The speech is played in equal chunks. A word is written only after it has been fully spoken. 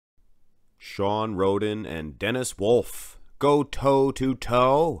Shawn Rhoden and Dennis Wolf go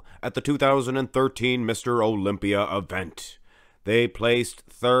toe-to-toe at the 2013 Mr. Olympia event. They placed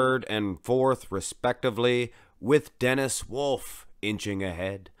third and fourth, respectively, with Dennis Wolf inching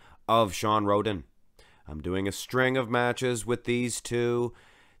ahead of Shawn Rhoden. I'm doing a string of matches with these two.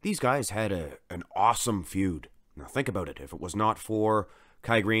 These guys had an awesome feud. Now think about it. If it was not for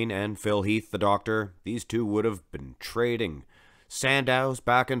Kai Green and Phil Heath, the doctor, these two would have been trading Sandows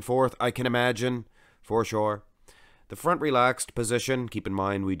back and forth, I can imagine, for sure. The front relaxed position, keep in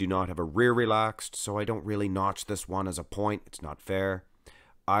mind we do not have a rear relaxed, so I don't really notch this one as a point. It's not fair.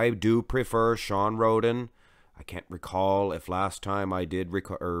 I do prefer Shawn Rhoden. I can't recall if last time I did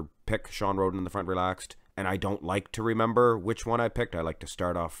pick Shawn Rhoden in the front relaxed, and I don't like to remember which one I picked. I like to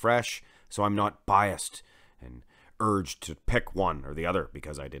start off fresh, so I'm not biased and urged to pick one or the other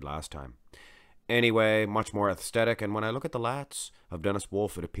because I did last time. Anyway, much more aesthetic, and when I look at the lats of Dennis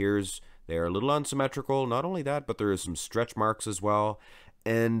Wolf, it appears they are a little unsymmetrical. Not only that, but there is some stretch marks as well,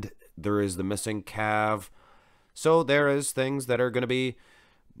 and there is the missing calf. So there is things that are going to be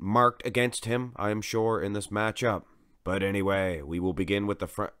marked against him, I am sure, in this matchup. But anyway, we will begin with the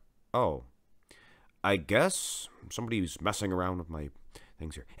front. Oh, I guess somebody's messing around with my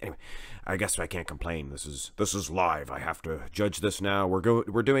things here. Anyway, I guess I can't complain. This is live. I have to judge this now.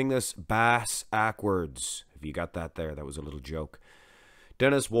 We're doing this bass backwards. If you got that there, that was a little joke.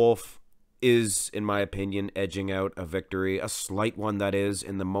 Dennis Wolf is, in my opinion, edging out a victory, a slight one that is,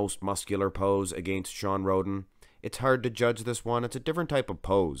 in the most muscular pose against Shawn Rhoden. It's hard to judge this one. It's a different type of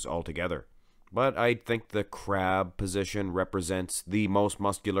pose altogether. But I think the crab position represents the most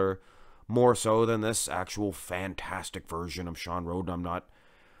muscular, more so than this actual fantastic version of Shawn Rhoden. I'm not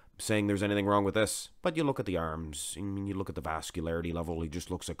saying there's anything wrong with this, but you look at the arms, I mean, you look at the vascularity level, he just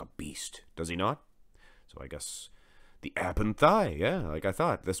looks like a beast, does he not? So I guess the ab and thigh, yeah, like I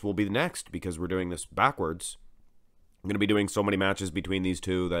thought. This will be the next, because we're doing this backwards. I'm going to be doing so many matches between these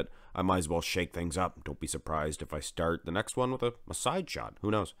two that I might as well shake things up. Don't be surprised if I start the next one with a side shot.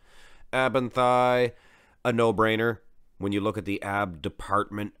 Who knows? Ab and thigh, a no-brainer. When you look at the ab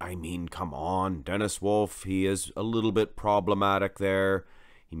department, I mean, come on. Dennis Wolf, he is a little bit problematic there.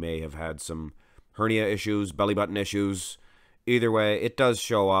 He may have had some hernia issues, belly button issues. Either way, it does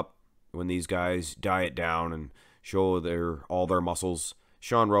show up when these guys diet down and show all their muscles.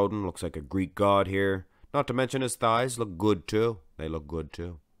 Shawn Rhoden looks like a Greek god here. Not to mention his thighs look good too. They look good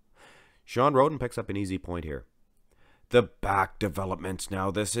too. Shawn Rhoden picks up an easy point here. The back developments. Now,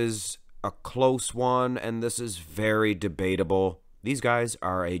 this is a close one, and this is very debatable. These guys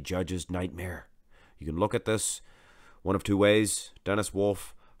are a judge's nightmare. You can look at this one of two ways. Dennis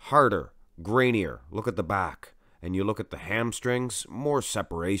Wolf, harder, grainier. Look at the back. And you look at the hamstrings, more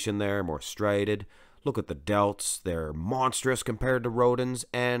separation there, more striated. Look at the delts. They're monstrous compared to Rhoden's,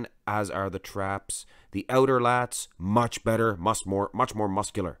 and as are the traps. The outer lats, much better, much more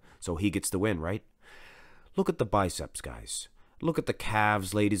muscular. So he gets the win, right? Look at the biceps, guys. Look at the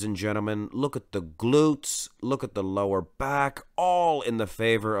calves, ladies and gentlemen. Look at the glutes. Look at the lower back. All in the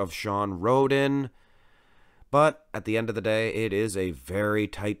favor of Shawn Rhoden. But at the end of the day, it is a very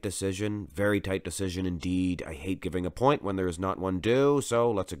tight decision. Very tight decision indeed. I hate giving a point when there is not one due,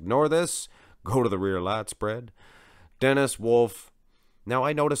 so let's ignore this. Go to the rear lat spread. Dennis Wolf. Now,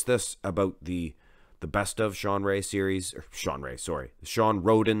 I noticed this about the best of Shawn Rhoden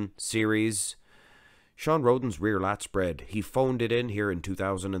series. Shawn Rhoden's rear lat spread, he phoned it in here in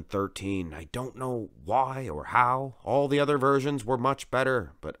 2013. I don't know why or how. All the other versions were much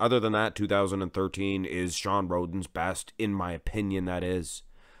better. But other than that, 2013 is Shawn Rhoden's best, in my opinion, that is.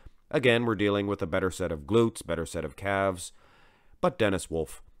 Again, we're dealing with a better set of glutes, better set of calves. But Dennis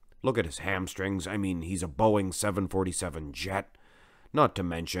Wolf, look at his hamstrings. I mean, he's a Boeing 747 jet. Not to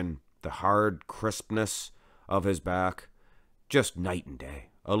mention the hard crispness of his back. Just night and day.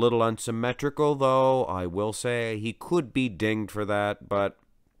 A little unsymmetrical, though. I will say he could be dinged for that, but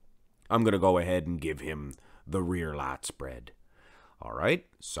I'm going to go ahead and give him the rear lat spread. All right,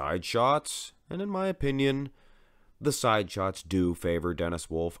 side shots. And in my opinion, the side shots do favor Dennis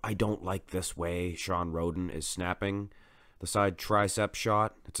Wolf. I don't like this way Shawn Rhoden is snapping the side tricep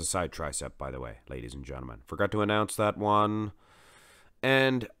shot. It's a side tricep, by the way, ladies and gentlemen. Forgot to announce that one.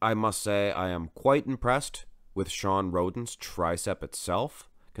 And I must say I am quite impressed with Shawn Rhoden's tricep itself,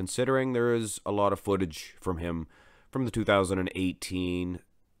 considering there is a lot of footage from him from the 2018,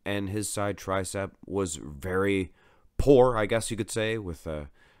 and his side tricep was very poor, I guess you could say, with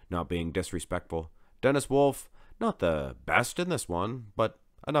not being disrespectful. Dennis Wolf, not the best in this one, but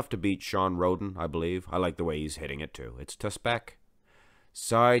enough to beat Shawn Rhoden, I believe. I like the way he's hitting it too. It's to spec.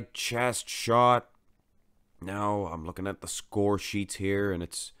 Side chest shot. Now I'm looking at the score sheets here, and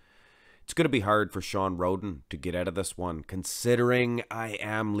it's It's going to be hard for Shawn Rhoden to get out of this one, considering I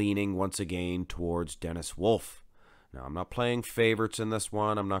am leaning once again towards Dennis Wolf. Now, I'm not playing favorites in this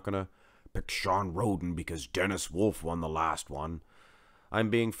one. I'm not going to pick Shawn Rhoden because Dennis Wolf won the last one. I'm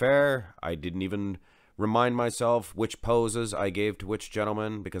being fair. I didn't even remind myself which poses I gave to which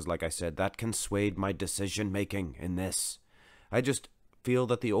gentleman because, like I said, that can sway my decision-making in this. I just feel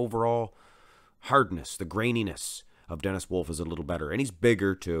that the overall hardness, the graininess of Dennis Wolf is a little better. And he's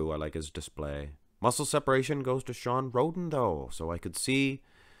bigger, too. I like his display. Muscle separation goes to Shawn Rhoden, though. So I could see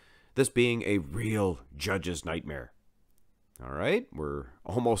this being a real judge's nightmare. All right, we're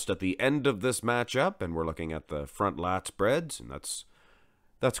almost at the end of this matchup, and we're looking at the front lat spreads, and that's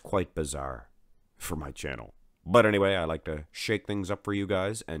quite bizarre for my channel. But anyway, I like to shake things up for you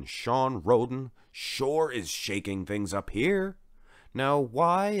guys, and Shawn Rhoden sure is shaking things up here. Now,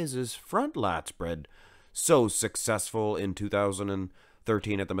 why is his front lat spread so successful in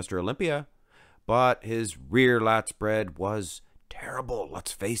 2013 at the Mr.Olympia, but his rear lat spread was terrible,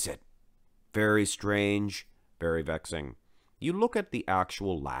 let's face it. Very strange, very vexing. You look at the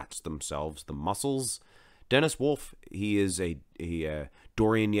actual lats themselves, the muscles. Dennis Wolf, he is a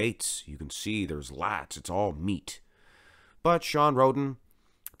Dorian Yates. You can see there's lats. It's all meat. But Shawn Rhoden,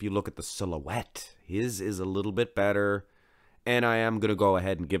 if you look at the silhouette, his is a little bit better. And I am going to go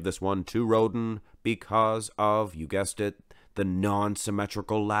ahead and give this one to Rhoden because of, you guessed it, the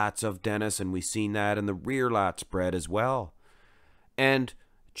non-symmetrical lats of Dennis. And we've seen that in the rear lat spread as well. And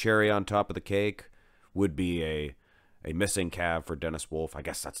cherry on top of the cake would be a missing calf for Dennis Wolf. I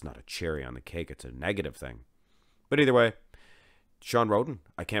guess that's not a cherry on the cake. It's a negative thing. But either way, Shawn Rhoden,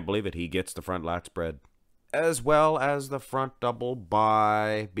 I can't believe it. He gets the front lat spread as well as the front double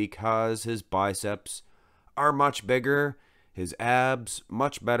bi because his biceps are much bigger. His abs,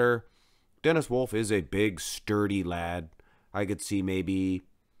 much better. Dennis Wolf is a big, sturdy lad. I could see maybe,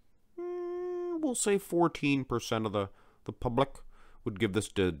 we'll say 14% of the public would give this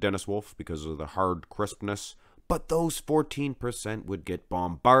to Dennis Wolf because of the hard crispness. But those 14% would get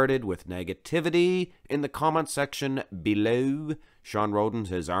bombarded with negativity in the comment section below. Shawn Rhoden,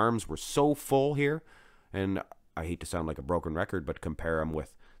 his arms were so full here. And I hate to sound like a broken record, but compare him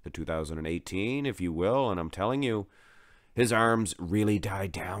with the 2018, if you will. And I'm telling you, his arms really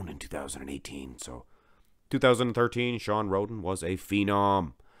died down in 2018. So 2013, Shawn Rhoden was a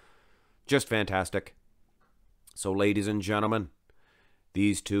phenom. Just fantastic. So ladies and gentlemen,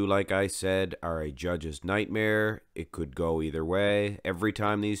 these two, like I said, are a judge's nightmare. It could go either way every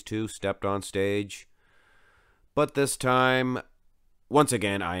time these two stepped on stage. But this time, once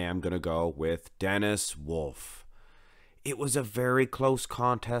again, I am going to go with Dennis Wolf. It was a very close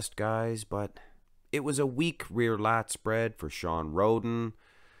contest, guys, but it was a weak rear lat spread for Shawn Rhoden.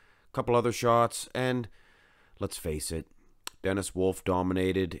 A couple other shots, and let's face it, Dennis Wolf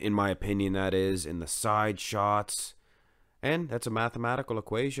dominated, in my opinion that is, in the side shots. And that's a mathematical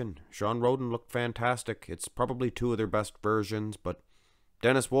equation. Shawn Rhoden looked fantastic. It's probably two of their best versions, but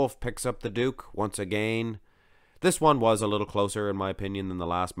Dennis Wolf picks up the Duke once again. This one was a little closer, in my opinion, than the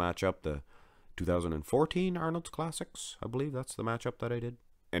last matchup, the 2014 Arnold's Classics. I believe that's the matchup that I did.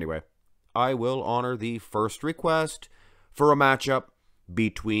 Anyway, I will honor the first request for a matchup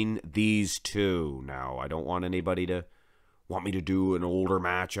between these two. Now, I don't want anybody to want me to do an older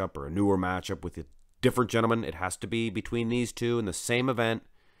matchup or a newer matchup with a different gentleman. It has to be between these two in the same event,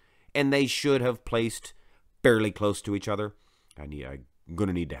 and they should have placed fairly close to each other. I'm going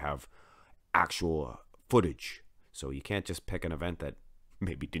to need to have actual footage, so you can't just pick an event that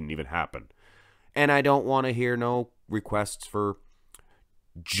maybe didn't even happen. And I don't want to hear no requests for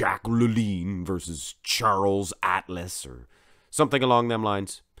Jack LaLanne versus Charles Atlas or something along them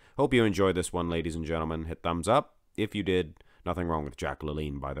lines. Hope you enjoyed this one, ladies and gentlemen. Hit thumbs up if you did. Nothing wrong with Jack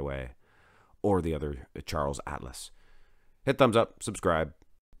LaLanne, by the way, or the other Charles Atlas. Hit thumbs up, subscribe.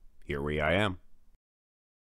 Here I am.